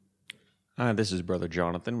Hi, this is Brother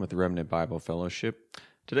Jonathan with the Remnant Bible Fellowship.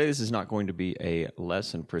 Today, this is not going to be a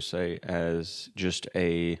lesson per se, as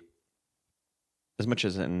much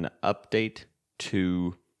as an update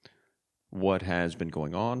to what has been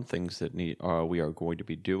going on, things that we are going to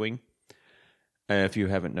be doing. If you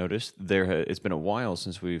haven't noticed, it's been a while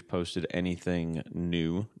since we've posted anything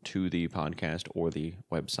new to the podcast or the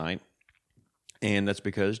website, and that's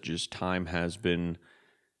because just time has been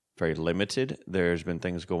very limited. There's been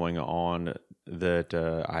things going on that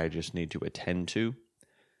I just need to attend to,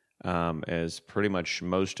 as pretty much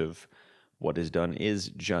most of what is done is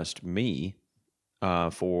just me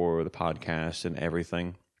for the podcast and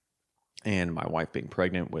everything, and my wife being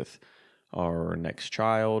pregnant with our next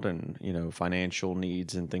child, and financial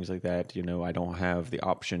needs and things like that. I don't have the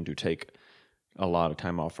option to take a lot of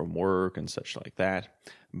time off from work and such like that.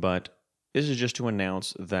 But this is just to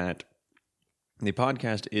announce that the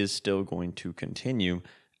podcast is still going to continue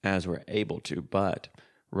as we're able to, but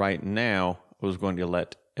right now I was going to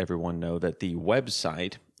let everyone know that the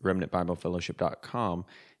website, remnantbiblefellowship.com,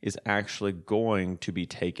 is actually going to be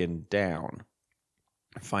taken down.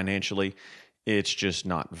 Financially, it's just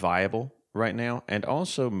not viable right now, and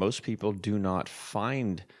also most people do not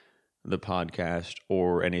find the podcast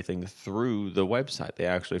or anything through the website. They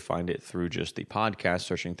actually find it through just the podcast,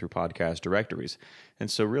 searching through podcast directories. And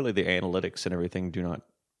so really the analytics and everything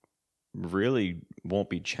won't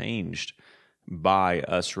be changed by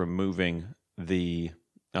us removing the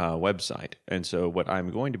website. And so what I'm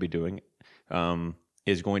going to be doing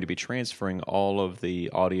is going to be transferring all of the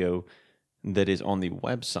audio that is on the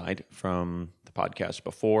website from the podcast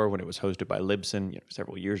before, when it was hosted by Libsyn,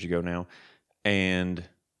 several years ago now, and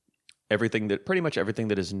pretty much everything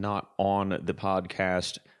that is not on the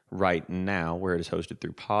podcast right now, where it is hosted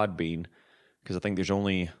through Podbean, because I think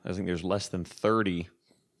there's less than 30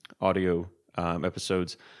 audio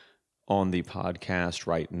episodes on the podcast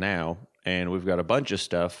right now, and we've got a bunch of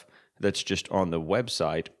stuff that's just on the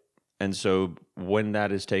website. And so when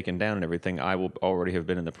that is taken down and everything, I will already have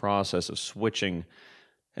been in the process of switching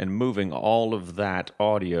and moving all of that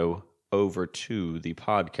audio over to the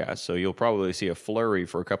podcast. So you'll probably see a flurry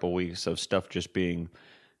for a couple weeks of stuff just being,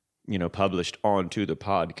 published onto the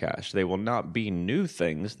podcast. They will not be new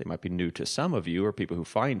things. They might be new to some of you or people who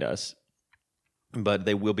find us, but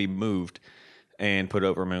they will be moved and put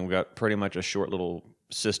over. We've got pretty much a short little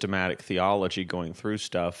systematic theology going through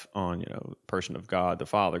stuff on, person of God, the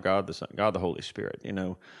Father, God, the Son, God, the Holy Spirit,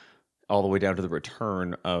 all the way down to the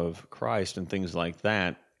return of Christ and things like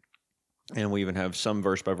that. And we even have some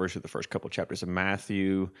verse by verse of the first couple of chapters of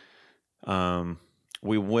Matthew.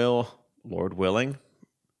 We will, Lord willing,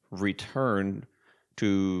 return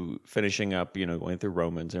to finishing up, going through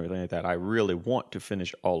Romans and everything like that. I really want to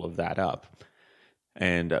finish all of that up.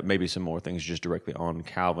 And maybe some more things just directly on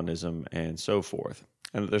Calvinism and so forth.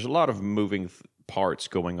 And there's a lot of moving parts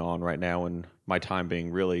going on right now, and my time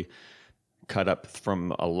being really cut up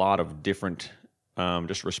from a lot of different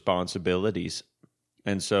just responsibilities.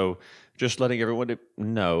 And so just letting everyone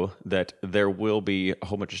know that there will be a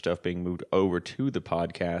whole bunch of stuff being moved over to the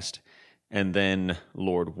podcast, and then,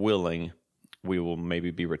 Lord willing, we will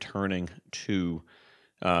maybe be returning to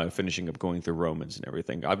finishing up going through Romans and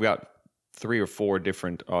everything. I've got 3 or 4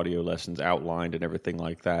 different audio lessons outlined and everything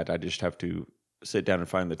like that. I just have to sit down and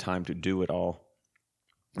find the time to do it all.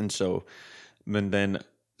 And so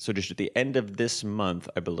just at the end of this month,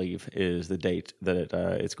 I believe, is the date that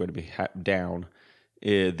it's going to be down.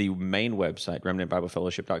 The main website,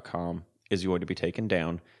 remnantbiblefellowship.com, is going to be taken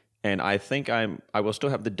down. And I think I will still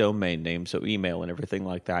have the domain name, so email and everything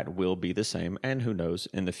like that will be the same. And who knows,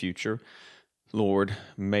 in the future, Lord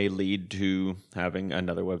may lead to having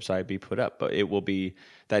another website be put up. But it will be,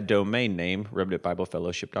 that domain name,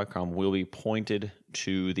 remnantbiblefellowship.com, will be pointed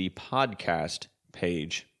to the podcast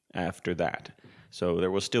page after that. So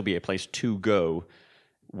there will still be a place to go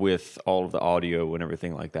with all of the audio and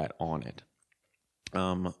everything like that on it.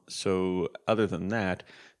 So other than that,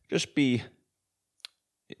 just be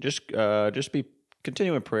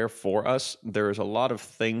continuing prayer for us. There's a lot of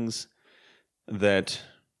things that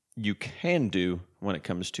you can do when it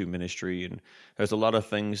comes to ministry, and there's a lot of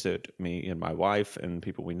things that me and my wife and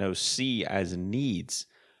people we know see as needs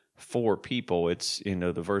for people. It's,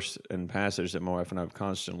 the verse and passage that my wife and I have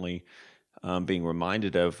constantly being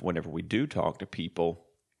reminded of whenever we do talk to people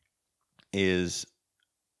is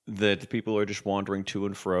that people are just wandering to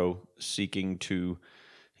and fro, seeking to,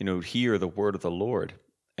 hear the word of the Lord.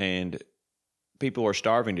 And people are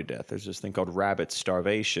starving to death. There's this thing called rabbit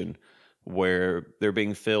starvation, where their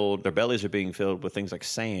bellies are being filled with things like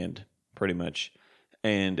sand, pretty much,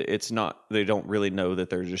 And it's not, they don't really know that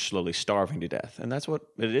they're just slowly starving to death. And that's what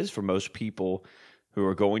it is for most people who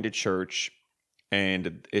are going to church,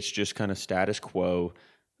 and it's just kind of status quo,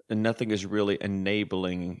 and nothing is really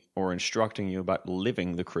enabling or instructing you about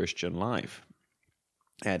living the Christian life.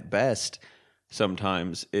 At best,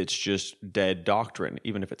 sometimes it's just dead doctrine,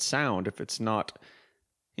 even if it's sound, if it's not,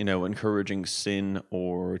 encouraging sin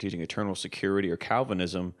or teaching eternal security or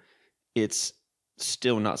Calvinism, it's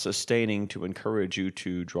still not sustaining to encourage you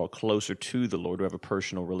to draw closer to the Lord, to have a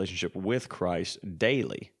personal relationship with Christ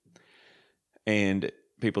daily. And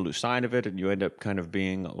people lose sight of it, and you end up kind of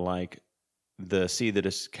being like the seed that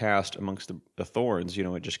is cast amongst the thorns.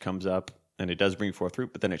 It just comes up and it does bring forth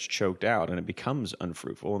fruit, but then it's choked out and it becomes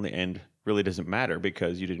unfruitful. In the end, really doesn't matter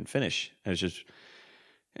because you didn't finish.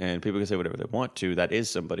 And people can say whatever they want to. That is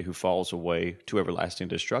somebody who falls away to everlasting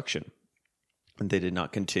destruction. And they did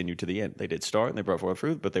not continue to the end. They did start and they brought forth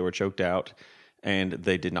fruit, but they were choked out and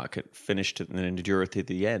they did not finish and endure to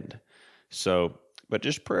the end. So, but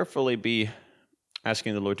just prayerfully be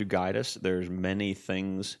asking the Lord to guide us. There's many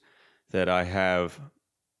things that I have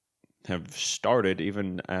started,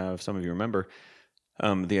 even some of you remember,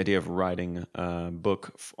 the idea of writing a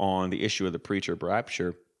book on the issue of the preacher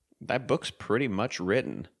rapture. That book's pretty much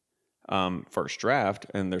written, first draft,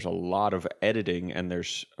 and there's a lot of editing, and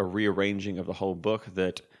there's a rearranging of the whole book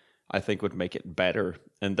that I think would make it better.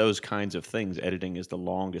 And those kinds of things, editing is the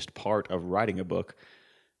longest part of writing a book.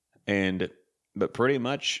 But pretty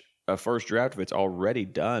much a first draft of it's already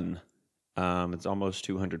done. It's almost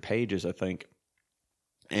 200 pages, I think.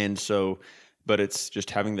 And so, but it's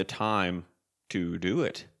just having the time to do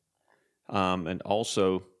it. And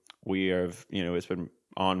also we have, it's been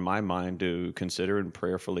on my mind to consider and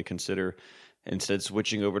prayerfully consider instead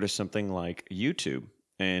switching over to something like YouTube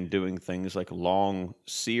and doing things like long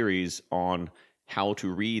series on how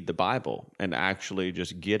to read the Bible and actually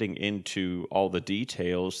just getting into all the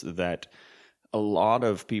details that a lot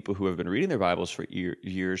of people who have been reading their Bibles for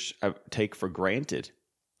years take for granted,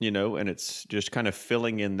 and it's just kind of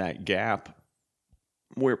filling in that gap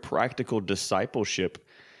where practical discipleship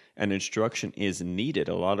and instruction is needed.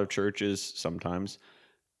 A lot of churches sometimes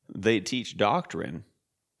they teach doctrine,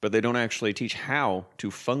 but they don't actually teach how to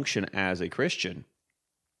function as a Christian.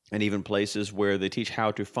 And even places where they teach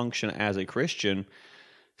how to function as a Christian,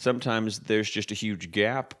 sometimes there's just a huge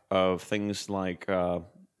gap of things like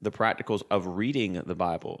the practicals of reading the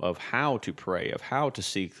Bible, of how to pray, of how to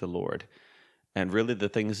seek the Lord, and really the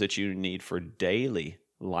things that you need for daily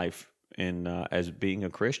life in as being a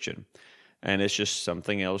Christian. And it's just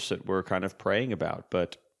something else that we're kind of praying about.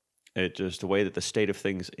 But it just the way that the state of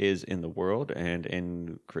things is in the world and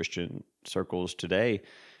in Christian circles today,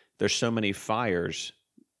 there's so many fires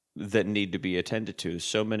that need to be attended to,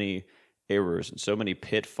 so many errors and so many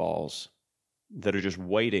pitfalls that are just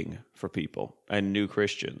waiting for people and new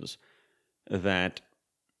Christians that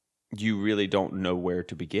you really don't know where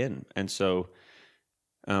to begin. And so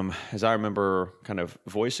as I remember kind of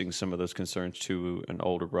voicing some of those concerns to an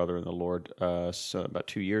older brother in the Lord about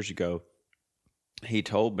 2 years ago, he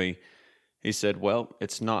told me, he said, well,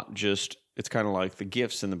 it's kind of like the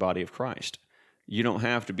gifts in the body of Christ. You don't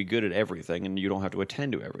have to be good at everything, and you don't have to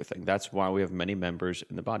attend to everything. That's why we have many members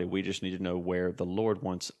in the body. We just need to know where the Lord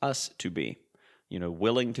wants us to be,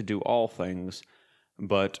 willing to do all things,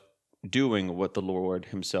 but doing what the Lord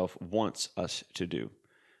himself wants us to do.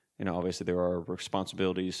 Obviously there are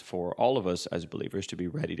responsibilities for all of us as believers to be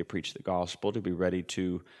ready to preach the gospel, to be ready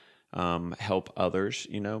to help others,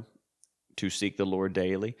 to seek the Lord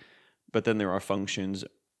daily. But then there are functions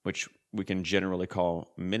which we can generally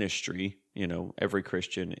call ministry. Every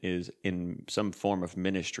Christian is in some form of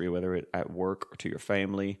ministry, whether it at work or to your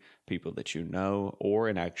family, people that you know, or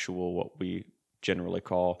in actual what we generally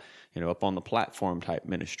call, up on the platform type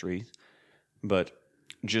ministry. But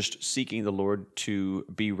just seeking the Lord to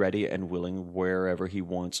be ready and willing wherever he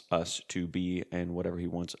wants us to be and whatever he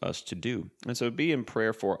wants us to do. And so be in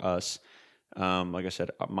prayer for us. Like I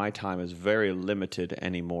said, my time is very limited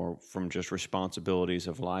anymore from just responsibilities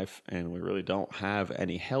of life, and we really don't have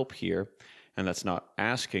any help here. And that's not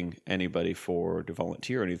asking anybody to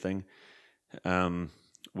volunteer or anything.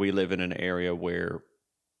 We live in an area where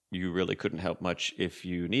you really couldn't help much if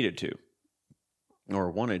you needed to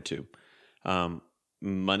or wanted to.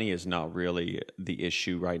 Money is not really the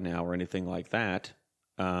issue right now or anything like that.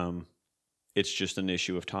 It's just an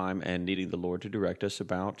issue of time and needing the Lord to direct us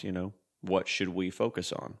about, what should we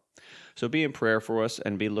focus on. So be in prayer for us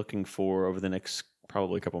and be looking for, over the next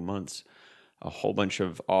probably a couple months, a whole bunch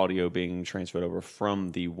of audio being transferred over from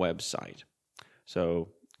the website. So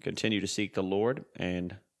continue to seek the Lord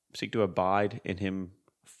and seek to abide in him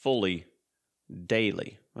fully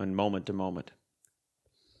daily and moment to moment.